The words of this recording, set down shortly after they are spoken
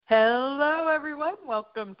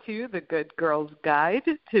welcome to the Good Girl's Guide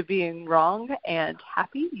to Being Wrong and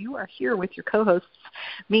Happy. You are here with your co-hosts,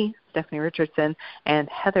 me, Stephanie Richardson, and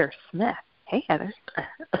Heather Smith. Hey, Heather.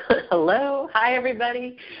 Hello. Hi,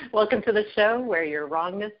 everybody. Welcome to the show where your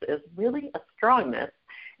wrongness is really a strongness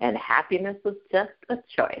and happiness is just a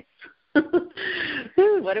choice.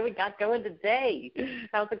 What do we got going today?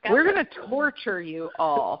 How's it going? We're going to torture you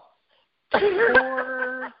all.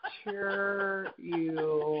 Torture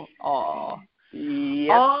you all.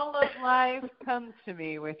 Yep. All of life comes to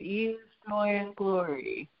me with ease, joy, and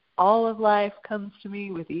glory. All of life comes to me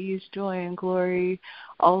with ease, joy, and glory.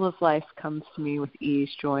 All of life comes to me with ease,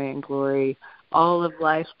 joy, and glory. All of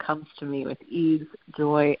life comes to me with ease,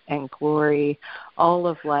 joy, and glory. All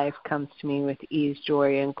of life comes to me with ease,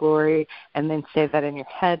 joy, and glory. And then say that in your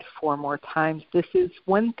head 4 more times. This is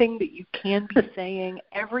one thing that you can be saying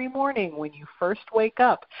every morning when you first wake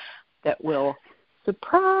up that will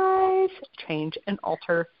surprise, change, and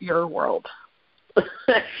alter your world.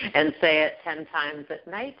 And say it 10 times at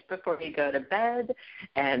night before you go to bed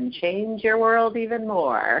and change your world even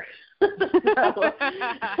more.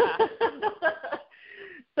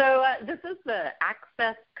 So this is the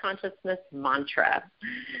Access Consciousness mantra.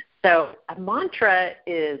 So a mantra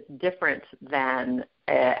is different than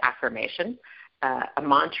an affirmation. A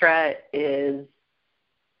mantra is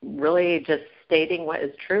really just stating what is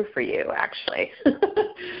true for you, actually,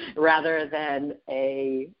 rather than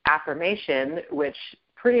a affirmation, which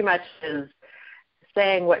pretty much is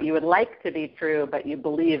saying what you would like to be true, but you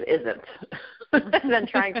believe isn't, and then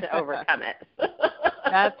trying to overcome it.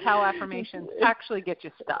 That's how affirmations actually get you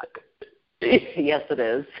stuck. Yes, it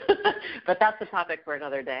is. But that's a topic for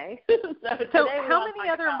another day. So how many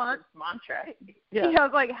other mantra? Yeah, I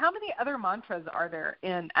was like, how many other mantras are there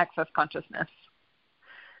in Access Consciousness?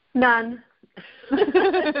 None.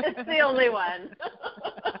 It's the only one.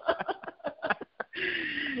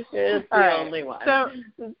 It's the only one. So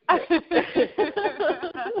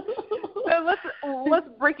let's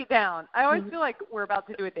break it down. I always feel like we're about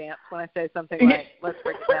to do a dance when I say something like, let's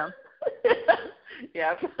break it down.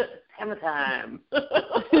 Yeah, hammer time.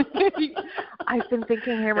 I've been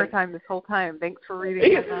thinking hammer time this whole time. Thanks for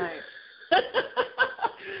reading my mind.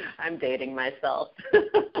 I'm dating myself.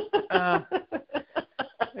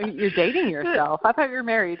 You're dating yourself. I thought you were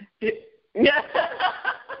married. Yeah.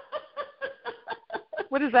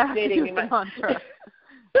 What does that have to do with the mantra?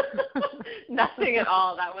 Nothing at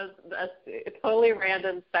all. That was a totally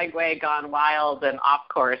random segue gone wild and off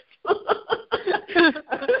course.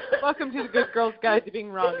 Welcome to the Good Girl's Guide to Being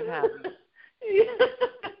Wrong and Happy.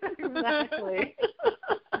 Exactly.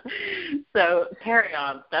 So carry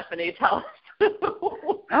on, Stephanie. Tell us.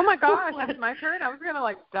 Oh my gosh, it's my turn. I was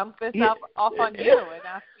gonna dump this off on you and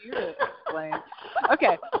ask you to explain.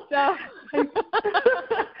 Okay, so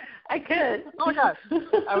I could. Oh my gosh,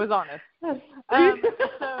 I was honest.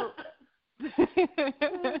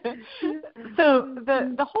 So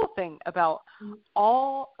the whole thing about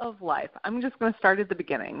all of life. I'm just going to start at the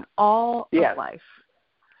beginning. All of life.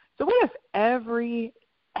 So what if every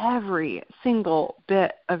single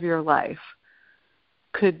bit of your life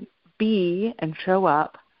could be and show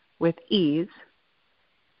up with ease,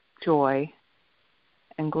 joy,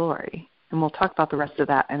 and glory? And we'll talk about the rest of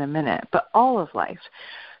that in a minute. But all of life.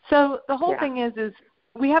 So the whole thing is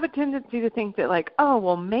we have a tendency to think that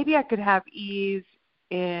maybe I could have ease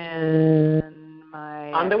in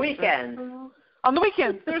my on the weekends. On the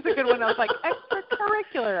weekends. There's a good one. I was like,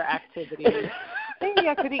 extracurricular activities. Maybe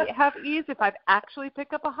I could have ease if I'd actually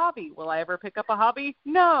pick up a hobby. Will I ever pick up a hobby?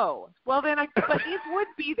 No. Well, then but ease would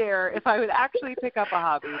be there if I would actually pick up a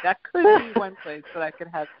hobby. That could be one place that I could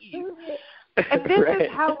have ease. And this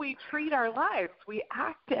is how we treat our lives. We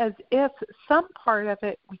act as if some part of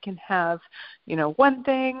it we can have, one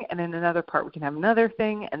thing, and in another part we can have another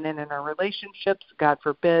thing. And then in our relationships, God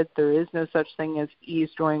forbid, there is no such thing as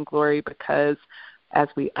ease, joy, and glory because, as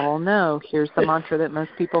we all know, here's the mantra that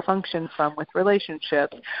most people function from with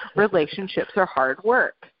relationships. Relationships are hard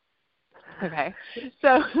work. Okay?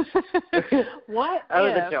 So what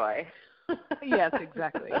the joy. Yes,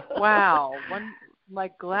 exactly. Wow.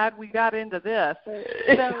 Glad we got into this. So,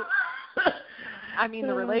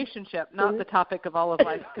 the relationship, not the topic of all of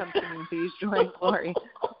life comes to me with ease, joy, and glory.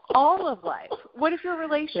 All of life. What if your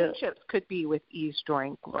relationships could be with ease, joy,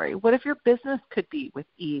 and glory? What if your business could be with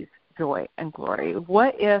ease, joy, and glory?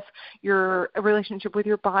 What if your relationship with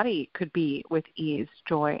your body could be with ease,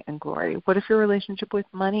 joy, and glory? What if your relationship with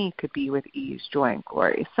money could be with ease, joy, and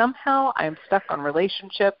glory? Somehow I'm stuck on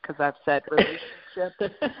relationship because I've said relationship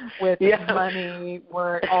with money,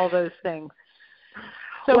 work, all those things.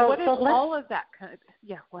 So what if all of that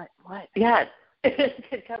what? Yeah. It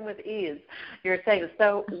could come with ease. You're saying,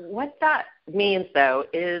 so what that means, though,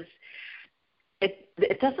 is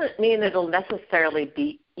it doesn't mean it'll necessarily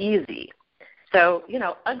be easy. So,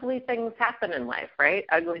 ugly things happen in life, right?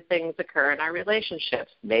 Ugly things occur in our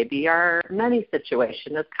relationships. Maybe our money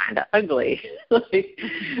situation is kind of ugly. Maybe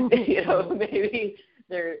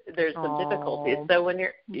there's some difficulties. So when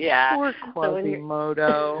you're, Poor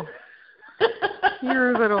Quasimodo.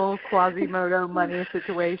 Your little Quasimodo money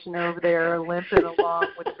situation over there, limping along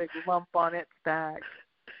with a big lump on its back.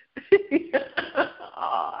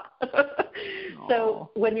 So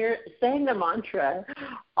when you're saying the mantra,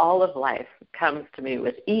 all of life comes to me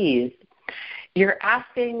with ease, you're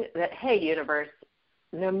asking that, hey, universe,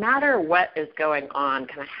 no matter what is going on,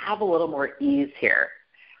 can I have a little more ease here?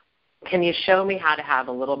 Can you show me how to have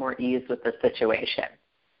a little more ease with the situation?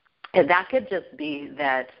 And that could just be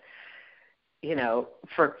that,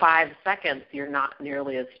 for 5 seconds, you're not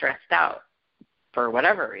nearly as stressed out for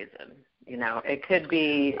whatever reason. It could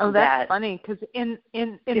be that's funny, because in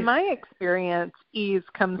my experience, ease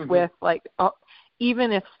comes with,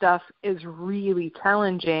 even if stuff is really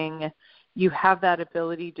challenging, you have that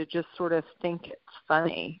ability to just sort of think it's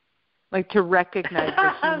funny, like to recognize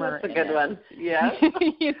the humor. That's a good one. Yeah. That's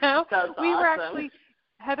we were awesome. actually,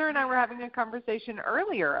 Heather and I were having a conversation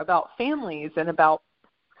earlier about families and about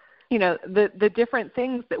the different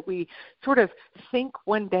things that we sort of think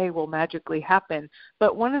one day will magically happen.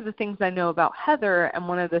 But one of the things I know about Heather, and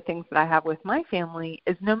one of the things that I have with my family,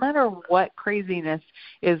 is no matter what craziness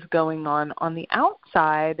is going on the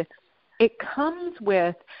outside, it comes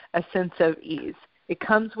with a sense of ease. It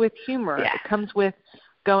comes with humor. Yeah. It comes with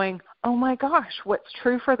going, oh my gosh, what's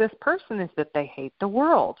true for this person is that they hate the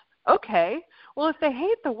world. Okay, well, if they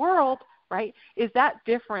hate the world, right, is that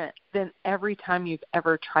different than every time you've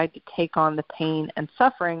ever tried to take on the pain and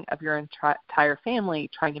suffering of your entire family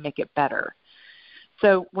trying to make it better?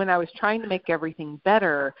 So when I was trying to make everything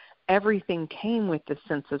better, everything came with the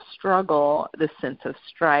sense of struggle, the sense of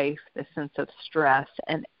strife, the sense of stress,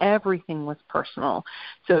 and everything was personal.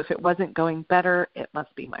 So if it wasn't going better, it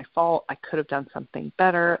must be my fault. I could have done something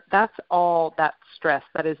better. That's all that stress.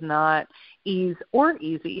 That is not ease or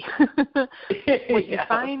easy. What you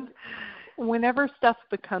find whenever stuff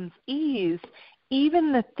becomes ease,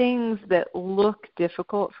 even the things that look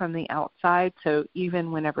difficult from the outside, so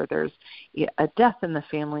even whenever there's a death in the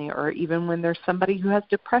family, or even when there's somebody who has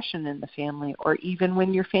depression in the family, or even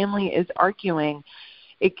when your family is arguing,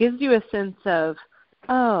 it gives you a sense of,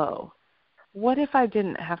 oh, what if I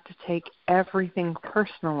didn't have to take everything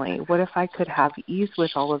personally? What if I could have ease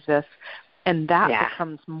with all of this? And that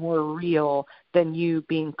becomes more real than you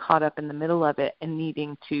being caught up in the middle of it and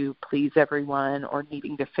needing to please everyone, or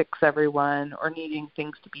needing to fix everyone, or needing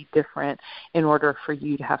things to be different in order for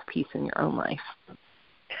you to have peace in your own life.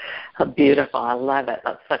 Oh, beautiful. I love it.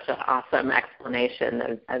 That's such an awesome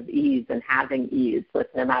explanation of ease and having ease with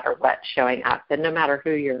no matter what showing up and no matter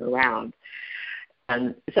who you're around.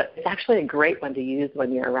 And so it's actually a great one to use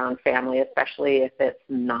when you're around family, especially if it's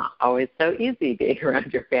not always so easy being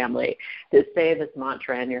around your family, to say this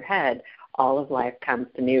mantra in your head, all of life comes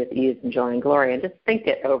to me with ease and joy and glory, and just think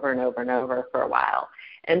it over and over and over for a while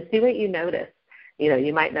and see what you notice.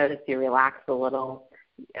 You might notice you relax a little.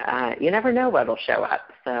 You never know what will show up.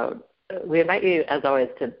 So we invite you, as always,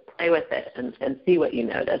 to play with it and see what you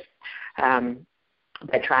notice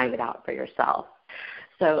by trying it out for yourself.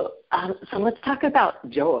 So let's talk about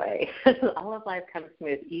joy. All of life comes to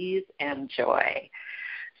me with ease and joy.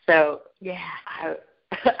 So,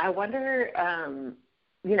 I wonder,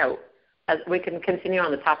 as we can continue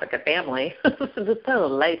on the topic of family. It's so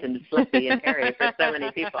late and fluffy and airy for so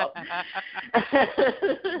many people.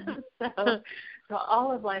 So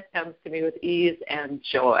all of life comes to me with ease and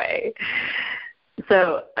joy.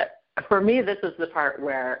 So for me, this is the part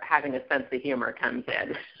where having a sense of humor comes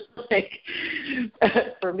in.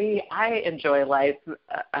 For me, I enjoy life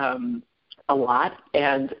a lot,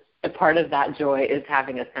 and a part of that joy is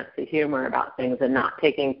having a sense of humor about things and not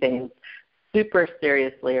taking things super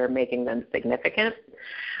seriously or making them significant,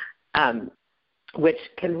 which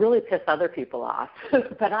can really piss other people off,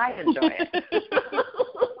 but I enjoy it.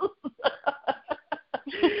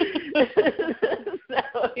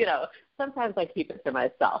 So, sometimes I keep it to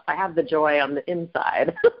myself. I have the joy on the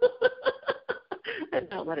inside. And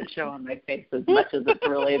don't let it show on my face as much as it's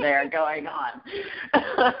really there going on.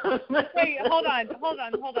 Wait, hold on.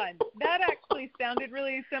 That actually sounded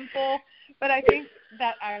really simple, but I think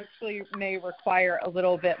that actually may require a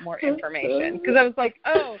little bit more information, because I was like,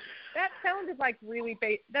 oh, that sounded like really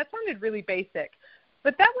really basic,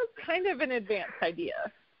 but that was kind of an advanced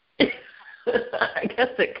idea. I guess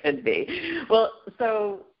it could be. Well,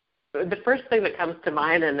 so the first thing that comes to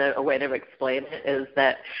mind, and a way to explain it, is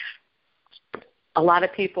that a lot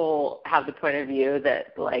of people have the point of view that,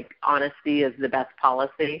 like, honesty is the best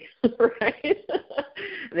policy, right?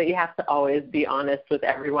 That you have to always be honest with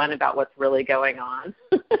everyone about what's really going on.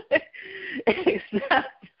 Except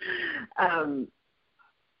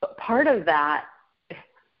part of that,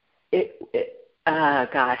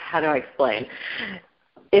 God, how do I explain?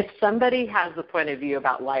 If somebody has the point of view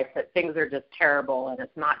about life that things are just terrible and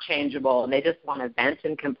it's not changeable and they just want to vent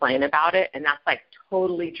and complain about it, and that's like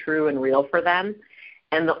totally true and real for them,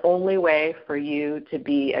 and the only way for you to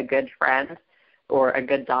be a good friend or a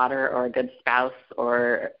good daughter or a good spouse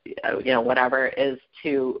or, whatever, is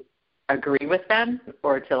to agree with them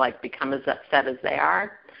or to, like, become as upset as they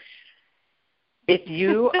are. If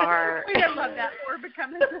you are... I love that. Or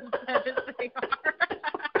become as upset as they are.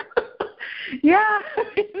 Yeah,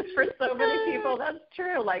 for so many people, that's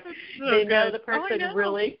true. Like, so they know good. the person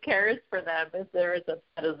really cares for them if they're as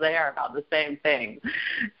upset as they are about the same thing.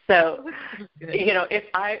 So, if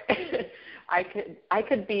I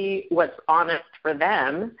could be what's honest for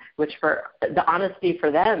them, which for the honesty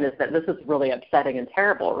for them is that this is really upsetting and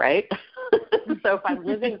terrible, right? So if I'm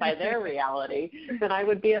living by their reality, then I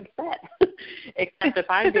would be upset. Except if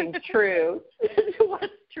I'm being true to what's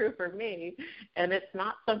true for me, and it's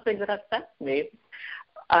not something that upsets me,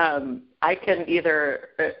 I can either,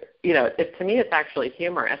 to me it's actually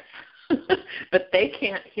humorous, but they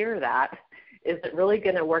can't hear that. Is it really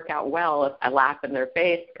going to work out well if I laugh in their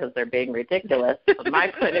face because they're being ridiculous from my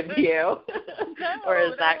point of view? No, or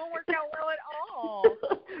is that won't work out well at all.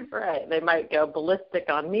 Right. They might go ballistic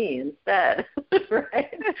on me instead.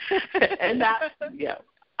 Right. And that,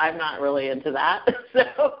 I'm not really into that.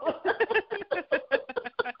 So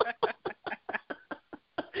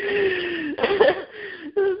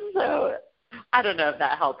I don't know if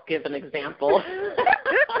that helps give an example of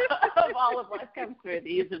all of what comes with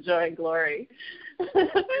ease of joy and glory.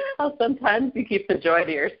 How sometimes you keep the joy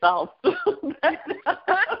to yourself. But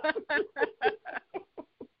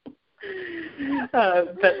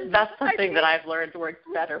that's something that I've learned works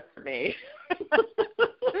better for me. Oh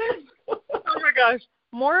my gosh.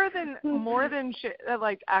 More than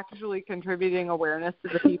like actually contributing awareness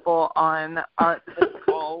to the people on this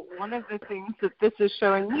call, one of the things that this is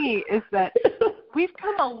showing me is that we've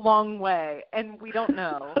come a long way, and we don't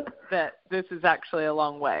know that this is actually a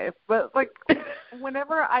long way. But like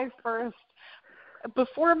whenever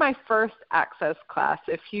before my first Access class,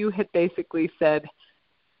 if you had basically said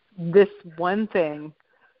this one thing,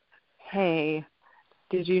 hey,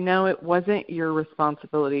 did you know it wasn't your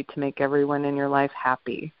responsibility to make everyone in your life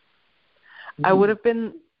happy? Mm-hmm. I would have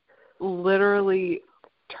been literally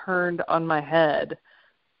turned on my head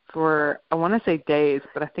for, I want to say days,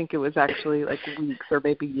 but I think it was actually like weeks or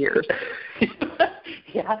maybe years.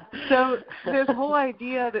 Yeah. So this whole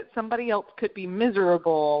idea that somebody else could be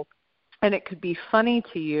miserable and it could be funny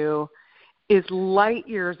to you is light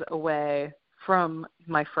years away from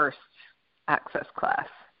my first Access class.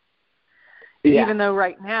 Yeah. Even though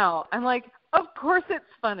right now I'm like, of course it's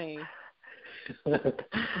funny.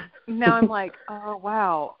 Now I'm like, oh,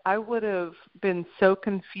 wow, I would have been so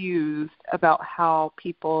confused about how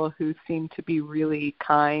people who seem to be really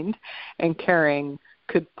kind and caring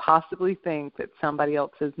could possibly think that somebody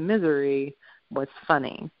else's misery was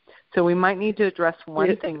funny. So we might need to address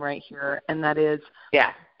one thing right here, and that is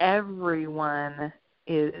everyone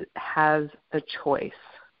has a choice.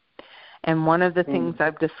 And one of the things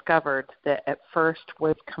I've discovered that at first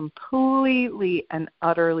was completely and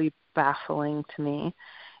utterly baffling to me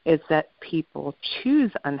is that people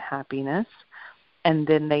choose unhappiness and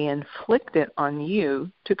then they inflict it on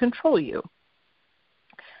you to control you.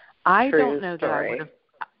 I don't know that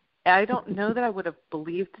I would have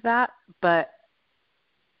believed that, but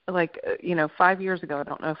 5 years ago, I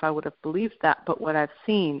don't know if I would have believed that, but what I've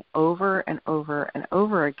seen over and over and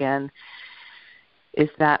over again is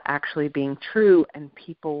that actually being true and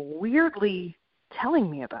people weirdly telling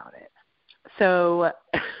me about it. So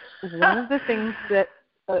one of the things that,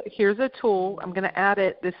 here's a tool, I'm going to add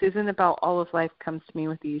it. This isn't about all of life comes to me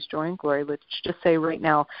with ease, joy, and glory. Let's just say right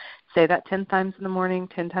now, say that 10 times in the morning,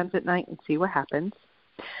 10 times at night, and see what happens.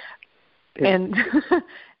 And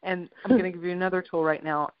and I'm going to give you another tool right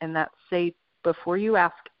now, and that's say, before you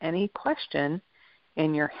ask any question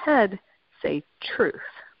in your head, say truth.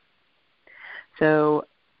 So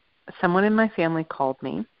someone in my family called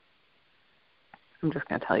me. I'm just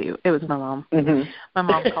going to tell you. It was my mom. Mm-hmm. My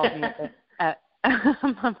mom called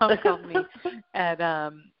me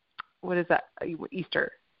at what is that?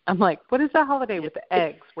 Easter. I'm like, what is that holiday with the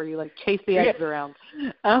eggs where you chase the eggs around?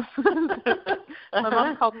 My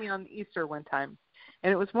mom called me on Easter one time,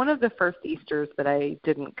 And it was one of the first Easters that I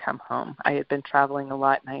didn't come home. I had been traveling a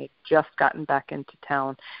lot, and I had just gotten back into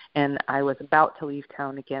town, and I was about to leave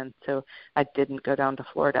town again, so I didn't go down to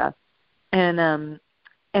Florida. And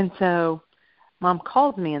so Mom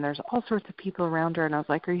called me, and there's all sorts of people around her, and I was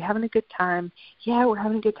like, are you having a good time? Yeah, we're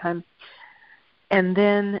having a good time. And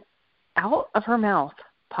then out of her mouth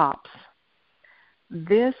pops,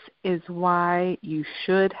 this is why you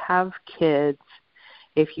should have kids.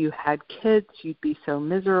 If you had kids, you'd be so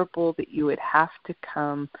miserable that you would have to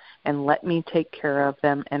come and let me take care of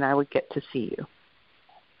them, and I would get to see you.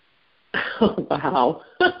 Oh, wow.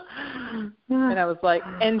 And I was like,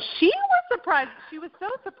 and she was surprised. She was so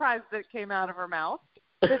surprised that it came out of her mouth,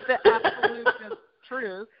 that the absolute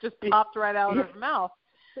truth just popped right out of her mouth.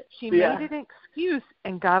 She made an excuse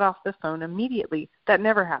and got off the phone immediately. That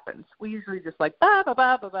never happens. We usually just like, ba, ba,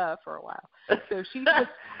 ba, ba, ba for a while. So she just,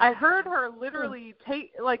 I heard her literally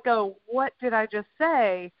go, what did I just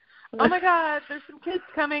say? Oh, my God, there's some kids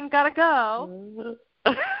coming, gotta go.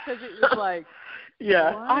 Because it was like,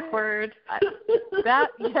 yeah, what? Awkward.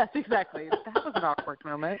 Yes, exactly. That was an awkward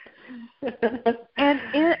moment. And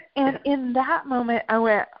in that moment, I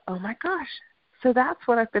went, oh, my gosh. So that's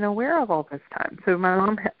what I've been aware of all this time. So my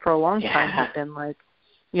mom, for a long time, had been like,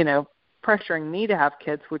 pressuring me to have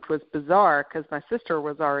kids, which was bizarre because my sister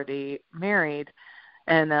was already married,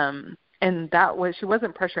 and that was, she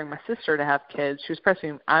wasn't pressuring my sister to have kids. She was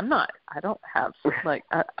pressuring, I'm not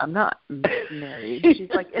married. She's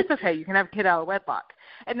like, it's okay, you can have a kid out of wedlock.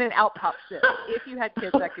 And then out pops this. If you had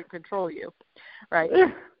kids, I could control you, right?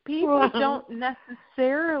 People don't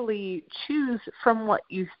necessarily choose from what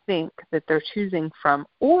you think that they're choosing from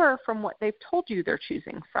or from what they've told you they're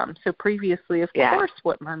choosing from. So previously, of course,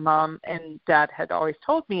 what my mom and dad had always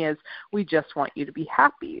told me is, we just want you to be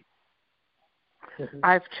happy.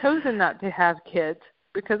 I've chosen not to have kids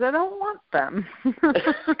because I don't want them.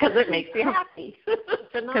 Because it makes you happy.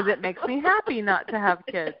 Because it makes me happy not to have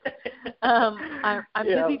kids. I'm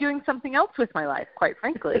busy doing something else with my life, quite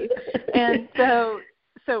frankly. And so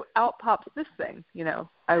out pops this thing,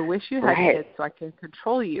 I wish you had kids so I can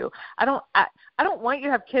control you. I don't want you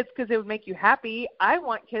to have kids because they would make you happy. I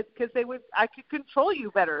want kids because I could control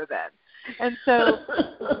you better then. And so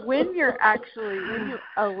when you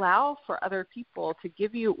allow for other people to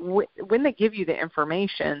give you, when they give you the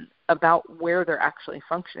information about where they're actually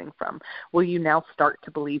functioning from, will you now start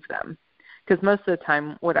to believe them? Because most of the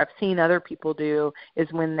time what I've seen other people do is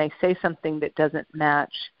when they say something that doesn't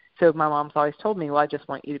match. So my mom's always told me, well, I just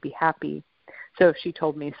want you to be happy. So if she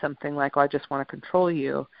told me something like, well, I just want to control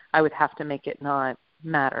you, I would have to make it not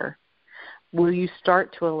matter. Will you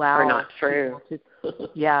start to allow or not true?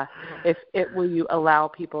 Will you allow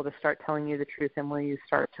people to start telling you the truth, and will you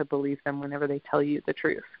start to believe them whenever they tell you the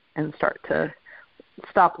truth, and start to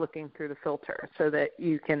stop looking through the filter so that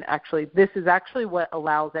you can this is actually what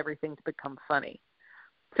allows everything to become funny.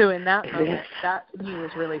 So in that moment, that to me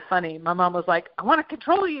was really funny. My mom was like, I want to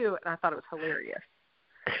control you, and I thought it was hilarious.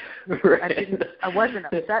 Right. I wasn't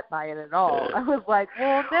upset by it at all. I was like,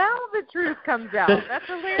 well, now the truth comes out. That's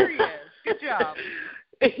hilarious. Good job.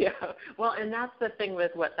 Yeah. Well, and that's the thing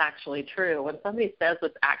with what's actually true. When somebody says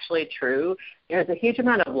what's actually true, there's a huge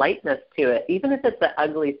amount of lightness to it. Even if it's an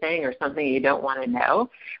ugly thing or something you don't want to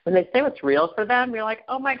know, when they say what's real for them, you're like,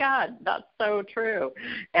 oh, my God, that's so true.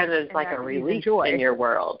 And it's like a release in your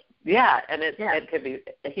world. Yeah, and it could be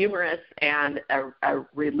humorous and a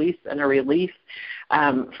release and a relief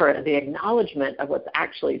for the acknowledgement of what's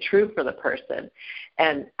actually true for the person.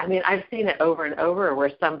 And, I mean, I've seen it over and over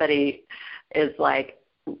where somebody is, like,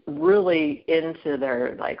 really into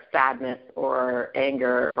their, like, sadness or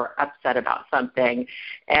anger or upset about something.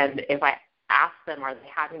 And if I ask them, are they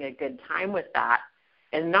having a good time with that?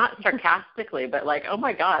 And not sarcastically, but like, oh,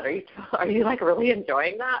 my God, are you like, really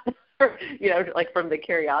enjoying that? Like from the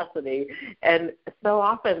curiosity. And so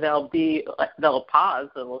often they'll pause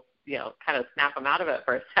and we'll, kind of snap them out of it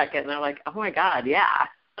for a second. And they're like, oh, my God, yeah.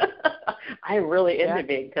 I'm really into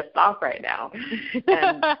being pissed off right now.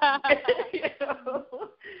 And,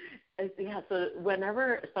 so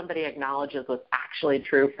whenever somebody acknowledges what's actually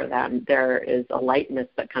true for them, there is a lightness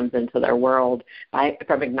that comes into their world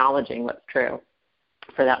from acknowledging what's true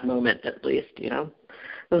for that moment at least,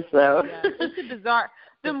 So it's a bizarre.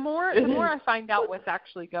 The more I find out what's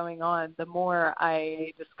actually going on, the more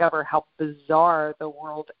I discover how bizarre the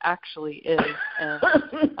world actually is, and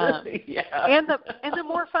the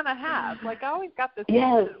more fun I have. Like, I always got this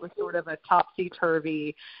sense that it was sort of a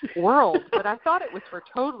topsy-turvy world, but I thought it was for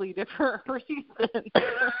totally different reasons.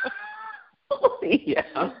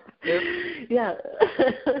 Yeah.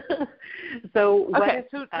 So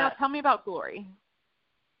now tell me about Glory.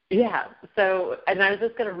 Yeah. So, and I was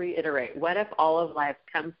just going to reiterate, what if all of life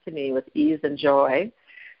comes to me with ease and joy?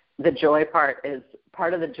 The joy part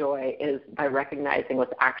of the joy is by recognizing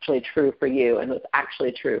what's actually true for you and what's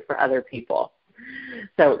actually true for other people.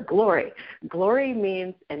 So glory. Glory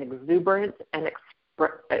means an exuberant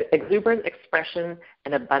expression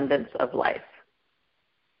and abundance of life.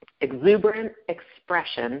 Exuberant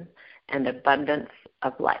expression and abundance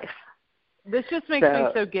of life. This just makes me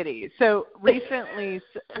so giddy. So recently,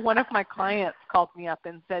 one of my clients called me up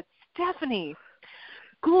and said, Stephanie,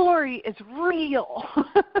 glory is real.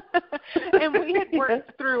 And we had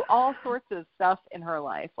worked through all sorts of stuff in her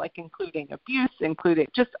life, like including abuse, including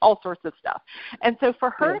just all sorts of stuff. And so for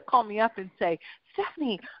her to call me up and say,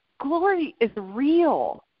 Stephanie, glory is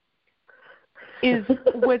real,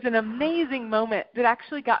 was an amazing moment that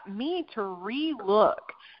actually got me to re-look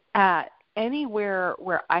at anywhere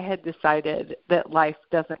where I had decided that life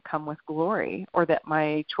doesn't come with glory, or that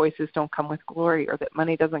my choices don't come with glory, or that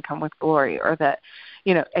money doesn't come with glory, or that,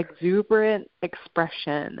 exuberant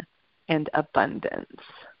expression and abundance.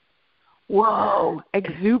 Whoa,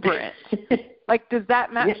 exuberant. Like, does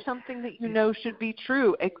that match something that should be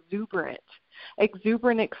true? Exuberant.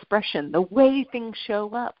 Exuberant expression. The way things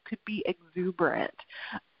show up could be exuberant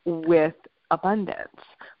with abundance.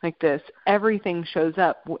 Like this, everything shows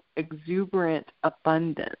up with exuberant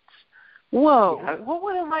abundance. Whoa, what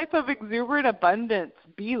would a life of exuberant abundance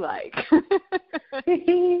be like?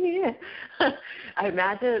 I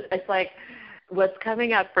imagine it's like, what's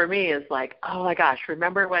coming up for me is like, oh my gosh,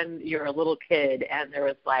 remember when you were a little kid and there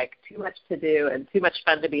was like too much to do and too much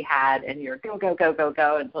fun to be had, and you're go, go, go, go,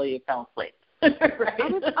 go until you fell asleep. Right? I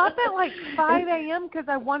was up at like 5 a.m. because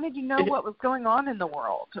I wanted to know what was going on in the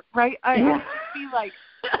world, right? I would be like,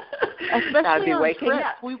 especially on trips,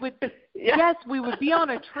 we would, we would be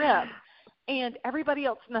on a trip, and everybody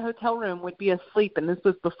else in the hotel room would be asleep. And this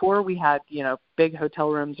was before we had, big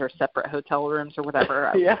hotel rooms or separate hotel rooms or whatever.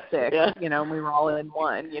 I was sick, and we were all in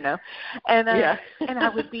one, and I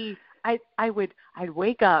would be, I'd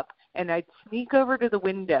wake up, and I'd sneak over to the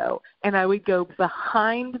window, and I would go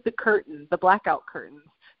behind the curtain, the blackout curtains,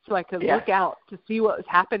 so I could look out to see what was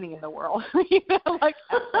happening in the world. I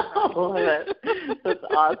love it. That's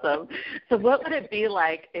awesome. So what would it be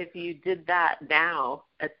like if you did that now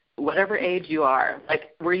at whatever age you are?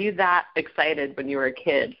 Like, were you that excited when you were a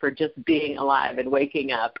kid for just being alive and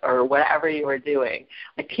waking up or whatever you were doing?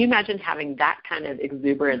 Like, can you imagine having that kind of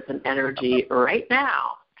exuberance and energy right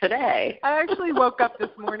now? Today. I actually woke up this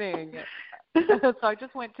morning. So I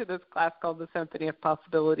just went to this class called the Symphony of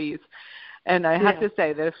Possibilities. And I have to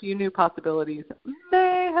say that a few new possibilities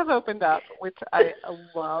may have opened up, which I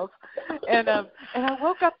love. And I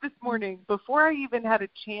woke up this morning before I even had a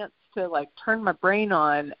chance to turn my brain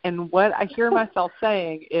on. And what I hear myself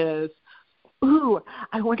saying is, ooh,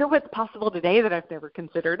 I wonder what's possible today that I've never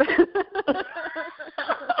considered.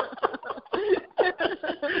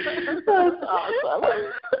 That's awesome.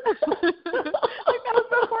 That was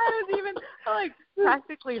before I was even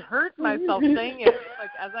practically heard myself saying it.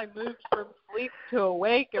 As I moved from sleep to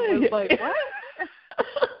awake, and was like, what?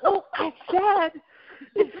 Well, I said,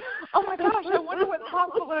 oh my gosh, I wonder what's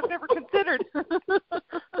possible that I've never considered.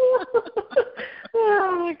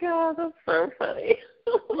 Oh my God, that's so funny.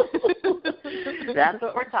 That's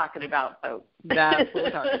what we're talking about, folks. That's what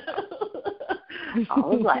we're talking about.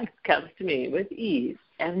 All of life comes to me with ease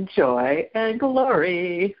and joy and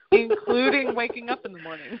glory. Including waking up in the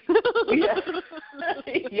morning.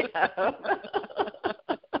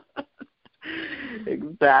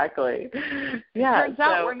 Exactly. Yeah. Turns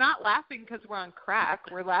out we're not laughing because we're on crack.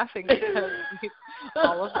 We're laughing because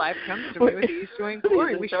all of life comes to me with ease, joy, and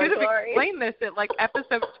glory. We should have explained this at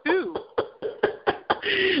episode 2.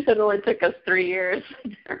 It only took us 3 years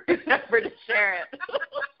to remember to share it.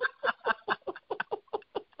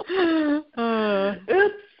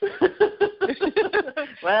 Oops.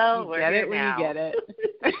 Well, we're get here it when now. You get it.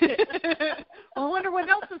 Well, I wonder what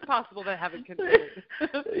else is possible that I haven't considered.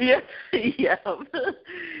 Yep.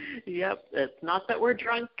 It's not that we're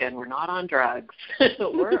drunk and we're not on drugs.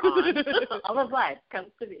 We're on. All of life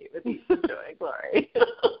comes to me with ease and joy and glory.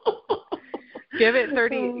 Give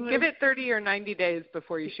it 30 or 90 days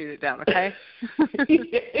before you shoot it down, okay?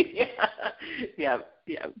 Yeah.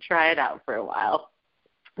 Try it out for a while.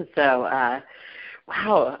 So,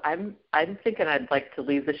 wow, I'm thinking I'd like to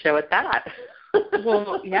leave the show at that.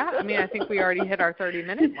 Well, yeah, I think we already hit our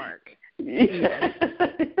 30-minute mark.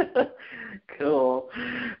 Cool.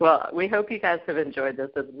 Well, we hope you guys have enjoyed this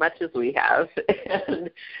as much as we have,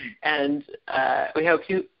 and we hope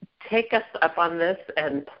you take us up on this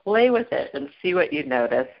and play with it and see what you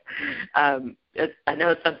notice. I know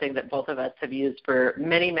it's something that both of us have used for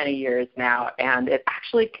many, many years now, and it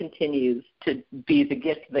actually continues to be the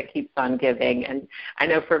gift that keeps on giving. And I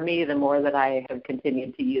know for me, the more that I have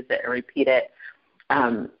continued to use it and repeat it,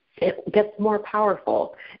 it gets more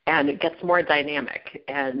powerful and it gets more dynamic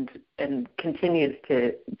and continues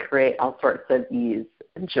to create all sorts of ease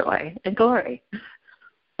and joy and glory.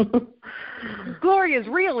 Glory is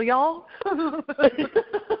real, y'all.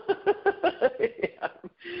 Yeah.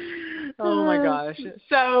 Oh my gosh.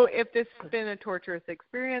 So if this has been a torturous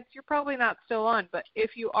experience, you're probably not still on. But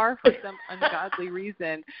if you are for some ungodly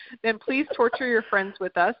reason, then please torture your friends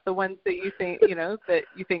with us, the ones that you think, that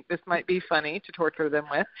you think this might be funny to torture them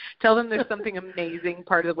with. Tell them there's something amazing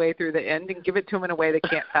part of the way through the end and give it to them in a way they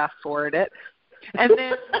can't fast forward it. And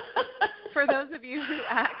then for those of you who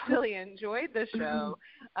actually enjoyed the show,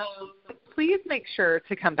 please make sure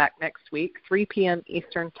to come back next week, 3 p.m.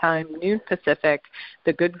 Eastern Time, noon Pacific.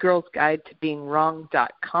 The Good Girls Guide to Being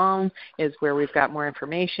Wrong.com is where we've got more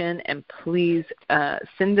information. And please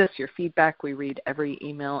send us your feedback. We read every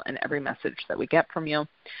email and every message that we get from you.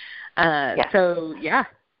 Yes. So, yeah.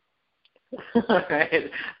 All right.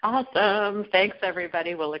 Awesome. Thanks,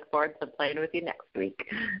 everybody. We'll look forward to playing with you next week.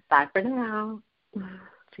 Bye for now.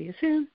 See you soon.